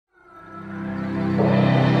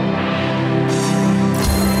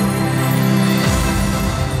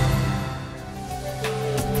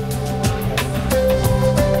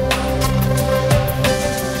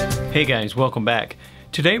Hey guys, welcome back.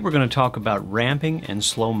 Today we're going to talk about ramping and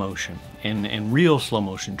slow motion, and real slow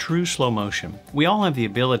motion, true slow motion. We all have the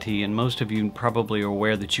ability, and most of you probably are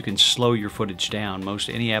aware that you can slow your footage down. Most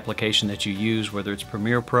any application that you use, whether it's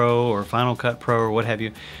Premiere Pro or Final Cut Pro or what have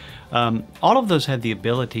you, all of those have the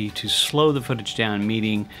ability to slow the footage down,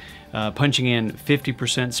 meaning punching in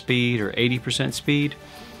 50% speed or 80% speed.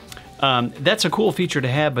 That's a cool feature to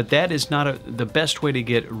have, but that is not the best way to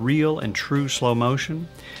get real and true slow motion.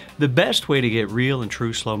 The best way to get real and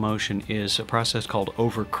true slow motion is a process called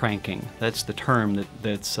overcranking. That's the term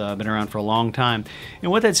that's been around for a long time.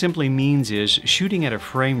 And what that simply means is shooting at a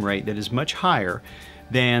frame rate that is much higher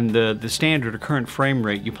than the standard or current frame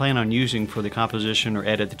rate you plan on using for the composition or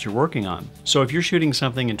edit that you're working on. So if you're shooting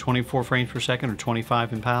something in 24 frames per second or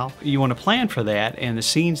 25 in PAL, you want to plan for that, and the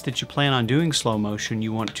scenes that you plan on doing slow motion,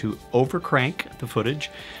 you want to overcrank the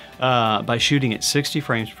footage by shooting at 60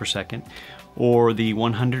 frames per second, or the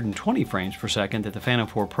 120 frames per second that the Phantom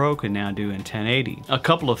 4 Pro can now do in 1080. A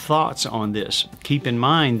couple of thoughts on this. Keep in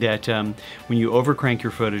mind that when you overcrank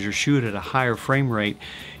your footage or shoot at a higher frame rate,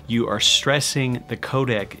 you are stressing the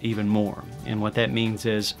codec even more. And what that means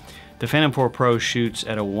is the Phantom 4 Pro shoots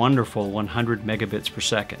at a wonderful 100 megabits per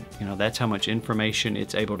second. You know, that's how much information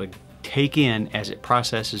it's able to take in as it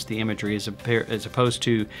processes the imagery, as opposed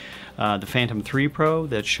to the Phantom 3 Pro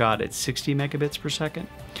that's shot at 60 megabits per second.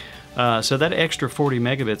 So that extra 40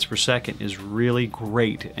 megabits per second is really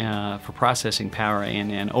great for processing power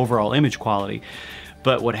and overall image quality.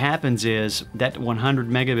 But what happens is that 100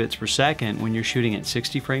 megabits per second, when you're shooting at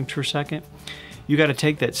 60 frames per second, you got to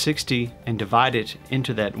take that 60 and divide it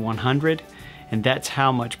into that 100, and that's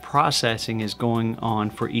how much processing is going on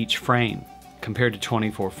for each frame. Compared to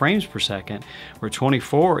 24 frames per second, where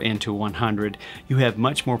 24 into 100, you have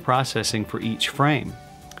much more processing for each frame.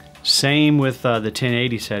 Same with the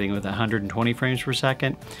 1080 setting with 120 frames per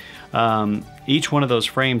second. Each one of those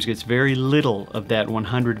frames gets very little of that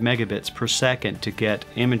 100 megabits per second to get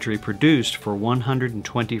imagery produced for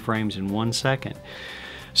 120 frames in 1 second.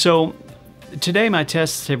 So today my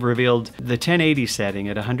tests have revealed the 1080 setting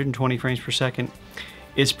at 120 frames per second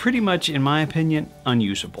is pretty much, in my opinion,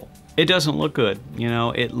 unusable. It doesn't look good. You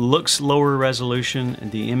know, it looks lower resolution, and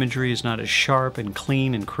the imagery is not as sharp and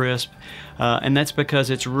clean and crisp, and that's because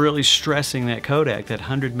it's really stressing that codec, that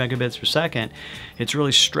 100 megabits per second. It's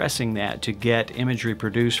really stressing that to get imagery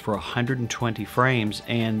produced for 120 frames,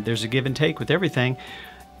 and there's a give and take with everything,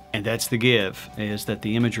 and that's the give, is that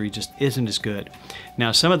the imagery just isn't as good.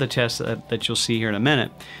 Now, some of the tests that you'll see here in a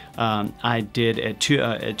minute, I did at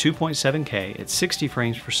 2.7K at 60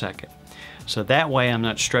 frames per second. So that way I'm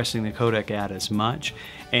not stressing the codec out as much.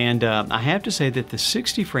 And I have to say that the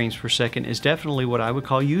 60 frames per second is definitely what I would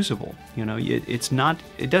call usable. You know, it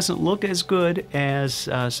doesn't look as good as,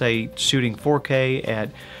 say, shooting 4K at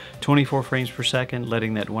 24 frames per second,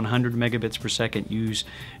 letting that 100 megabits per second use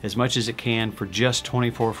as much as it can for just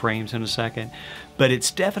 24 frames in a second. But it's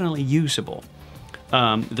definitely usable.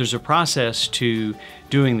 There's a process to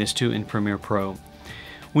doing this too in Premiere Pro.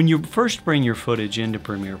 When you first bring your footage into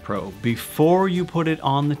Premiere Pro, before you put it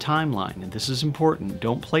on the timeline, and this is important,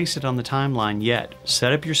 don't place it on the timeline yet.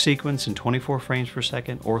 Set up your sequence in 24 frames per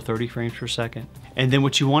second or 30 frames per second. And then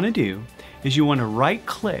what you want to do is you want to right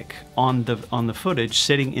click on the footage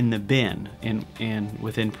sitting in the bin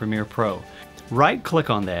within Premiere Pro. Right click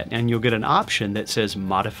on that and you'll get an option that says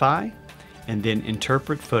Modify and then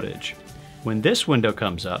Interpret Footage. When this window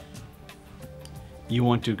comes up, you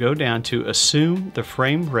want to go down to assume the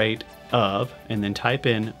frame rate of, and then type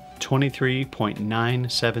in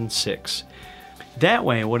 23.976. That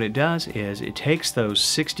way what it does is it takes those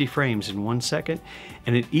 60 frames in 1 second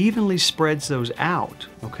and it evenly spreads those out,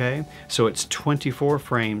 okay? So it's 24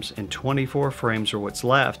 frames and 24 frames are what's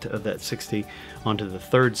left of that 60 onto the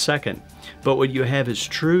third second. But what you have is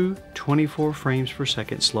true 24 frames per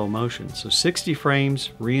second slow motion. So 60 frames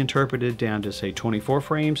reinterpreted down to, say, 24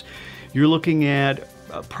 frames, you're looking at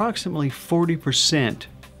approximately 40%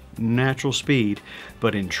 natural speed,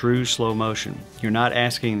 but in true slow motion. You're not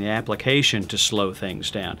asking the application to slow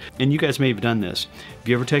things down. And you guys may have done this. Have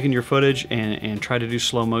you ever taken your footage and tried to do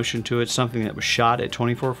slow motion to it, something that was shot at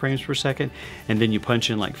 24 frames per second, and then you punch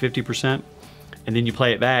in like 50%, and then you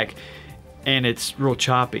play it back, and it's real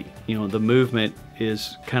choppy. You know, the movement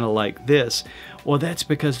is kind of like this. Well, that's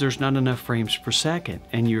because there's not enough frames per second,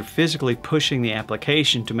 and you're physically pushing the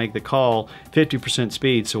application to make the call 50%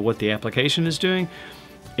 speed. So what the application is doing,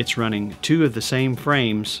 it's running two of the same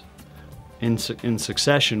frames in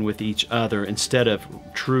succession with each other instead of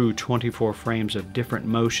true 24 frames of different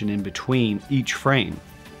motion in between each frame.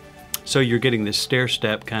 So you're getting this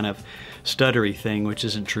stair-step kind of stuttery thing, which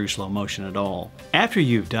isn't true slow motion at all. After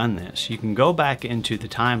you've done this, you can go back into the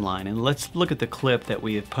timeline and let's look at the clip that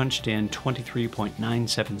we have punched in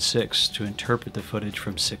 23.976 to interpret the footage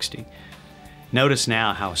from 60. Notice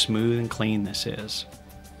now how smooth and clean this is.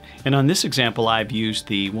 And on this example, I've used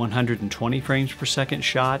the 120 frames per second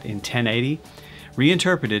shot in 1080,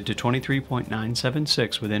 reinterpreted to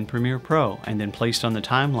 23.976 within Premiere Pro, and then placed on the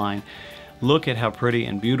timeline. Look at how pretty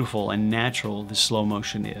and beautiful and natural this slow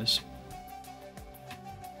motion is.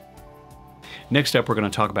 Next up, we're going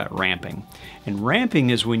to talk about ramping. And ramping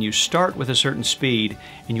is when you start with a certain speed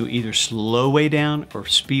and you either slow way down or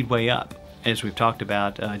speed way up. As we've talked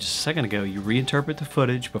about just a second ago, you reinterpret the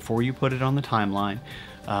footage before you put it on the timeline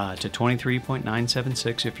to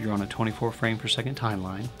 23.976 if you're on a 24 frame per second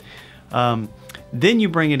timeline. Then you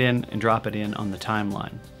bring it in and drop it in on the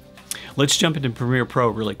timeline. Let's jump into Premiere Pro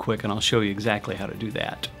really quick and I'll show you exactly how to do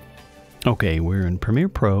that. Okay, we're in Premiere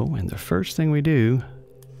Pro, and the first thing we do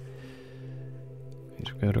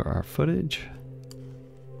is go to our footage.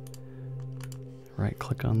 Right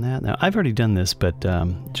click on that. Now I've already done this, but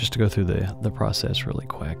just to go through the process really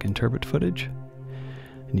quick. Interpret footage,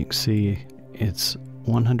 and you can see it's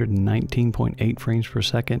 119.8 frames per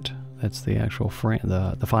second. That's the actual frame,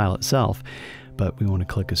 the file itself. But we want to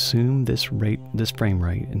click assume this frame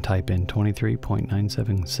rate and type in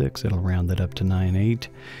 23.976. It'll round it up to 9.8.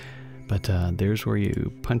 But there's where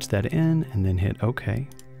you punch that in and then hit OK.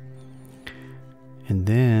 And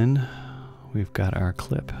then we've got our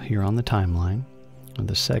clip here on the timeline, or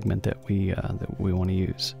the segment that we want to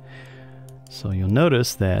use. So you'll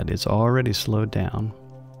notice that it's already slowed down.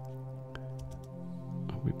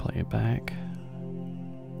 We play it back.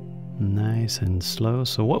 Nice and slow.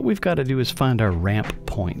 So what we've got to do is find our ramp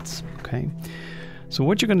points, okay? So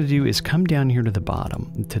what you're going to do is come down here to the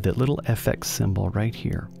bottom, to the little FX symbol right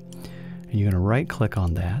here. And you're going to right click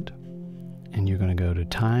on that, and you're going to go to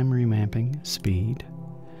time remapping, speed.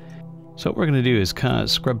 So what we're going to do is kind of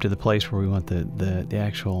scrub to the place where we want the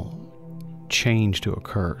actual change to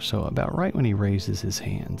occur. So about right when he raises his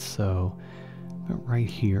hands. So about right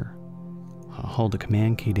here. I'll hold the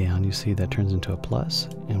command key down. You see that turns into a plus,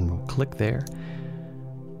 and we'll click there.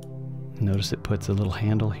 Notice it puts a little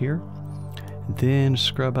handle here. Then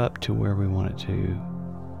scrub up to where we want it to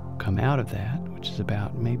come out of that, which is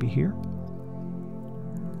about maybe here.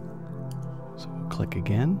 So we'll click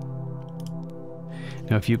again.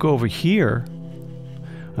 Now if you go over here,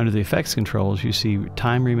 under the effects controls, you see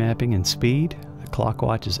time remapping and speed. The clock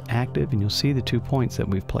watch is active, and you'll see the 2 points that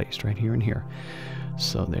we've placed right here and here.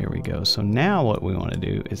 So there we go. So now what we want to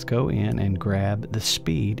do is go in and grab the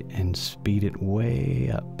speed and speed it way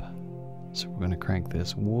up. So we're going to crank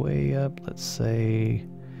this way up. Let's say,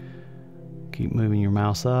 keep moving your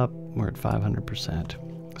mouse up. We're at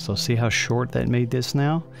 500%. So see how short that made this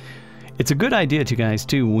now? It's a good idea to guys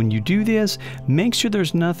too, when you do this, make sure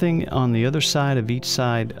there's nothing on the other side of each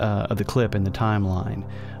side of the clip in the timeline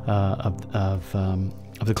of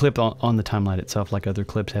the clip on the timeline itself, like other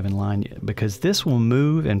clips have in line, because this will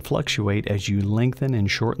move and fluctuate as you lengthen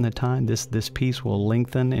and shorten the time. This piece will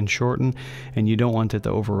lengthen and shorten, and you don't want it to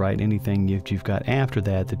overwrite anything you've got after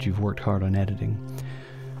that you've worked hard on editing.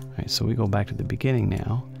 All right, so we go back to the beginning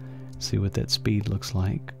now, see what that speed looks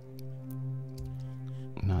like.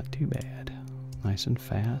 Not too bad. Nice and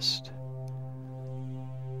fast.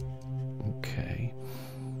 Okay.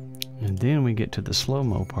 And then we get to the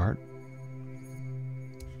slow-mo part.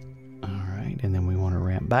 Alright, and then we want to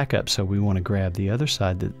ramp back up. So we want to grab the other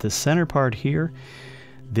side. The center part here,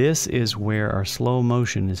 this is where our slow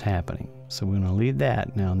motion is happening. So we're going to leave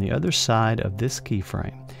that. Now on the other side of this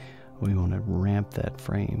keyframe, we want to ramp that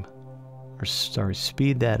frame. Or sorry,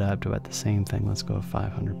 speed that up to about the same thing. Let's go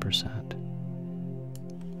 500%.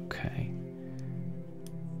 Okay.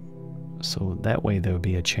 So that way there will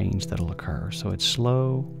be a change that'll occur. So it's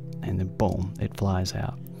slow, and then boom, it flies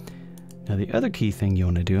out. Now the other key thing you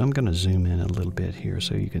want to do, I'm going to zoom in a little bit here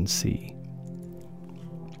so you can see.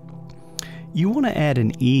 You want to add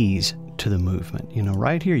an ease to the movement. You know,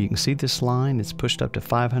 right here you can see this line, it's pushed up to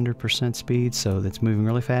 500% speed, so that's moving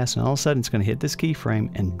really fast, and all of a sudden it's going to hit this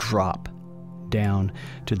keyframe and drop down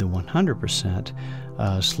to the 100%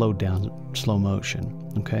 slowed down slow motion.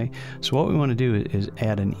 Okay, so what we want to do is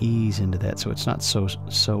add an ease into that, so it's not so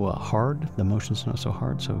hard. The motion's not so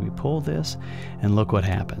hard. So we pull this, and look what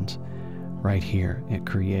happens. Right here, it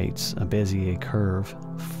creates a Bezier curve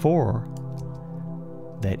for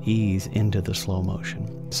that ease into the slow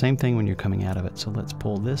motion. Same thing when you're coming out of it. So let's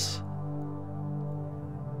pull this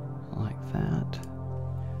like that.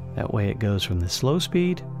 That way it goes from the slow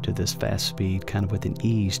speed to this fast speed, kind of with an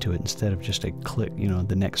ease to it, instead of just a click, you know,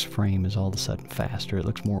 the next frame is all of a sudden faster. It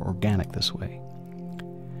looks more organic this way.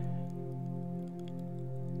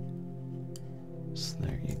 So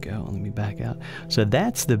there you go. Let me back out. So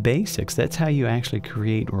that's the basics. That's how you actually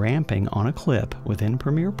create ramping on a clip within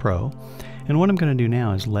Premiere Pro. And what I'm going to do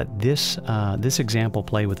now is let this example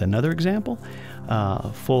play with another example,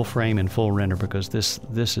 full frame and full render, because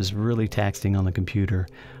this is really taxing on the computer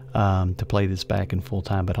to play this back in full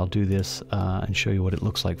time. But I'll do this and show you what it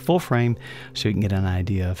looks like full frame, so you can get an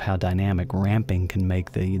idea of how dynamic ramping can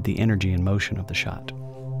make the energy and motion of the shot.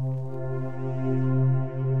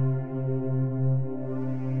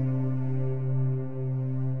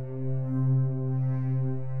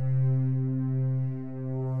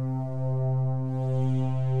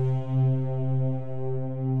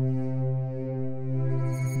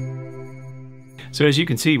 So as you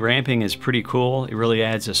can see, ramping is pretty cool. It really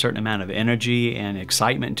adds a certain amount of energy and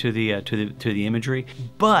excitement to the imagery,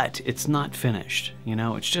 but it's not finished. You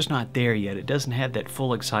know, it's just not there yet. It doesn't have that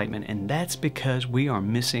full excitement, and that's because we are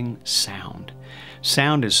missing sound.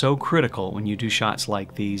 Sound is so critical when you do shots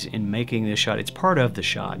like these in making this shot. It's part of the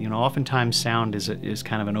shot. You know, oftentimes sound is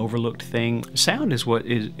kind of an overlooked thing. Sound is what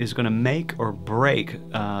is going to make or break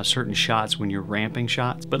certain shots when you're ramping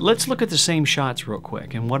shots. But let's look at the same shots real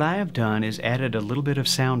quick. And what I have done is added a little bit of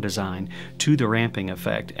sound design to the ramping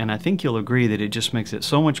effect. And I think you'll agree that it just makes it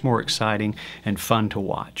so much more exciting and fun to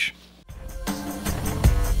watch.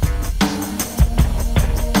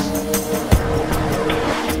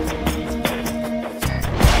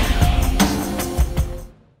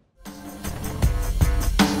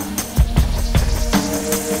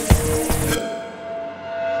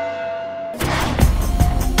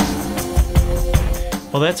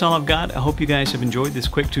 Well, that's all I've got. I hope you guys have enjoyed this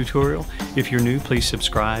quick tutorial. If you're new, please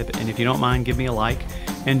subscribe. And if you don't mind, give me a like.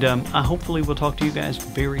 And I hopefully will talk to you guys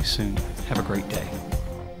very soon. Have a great day.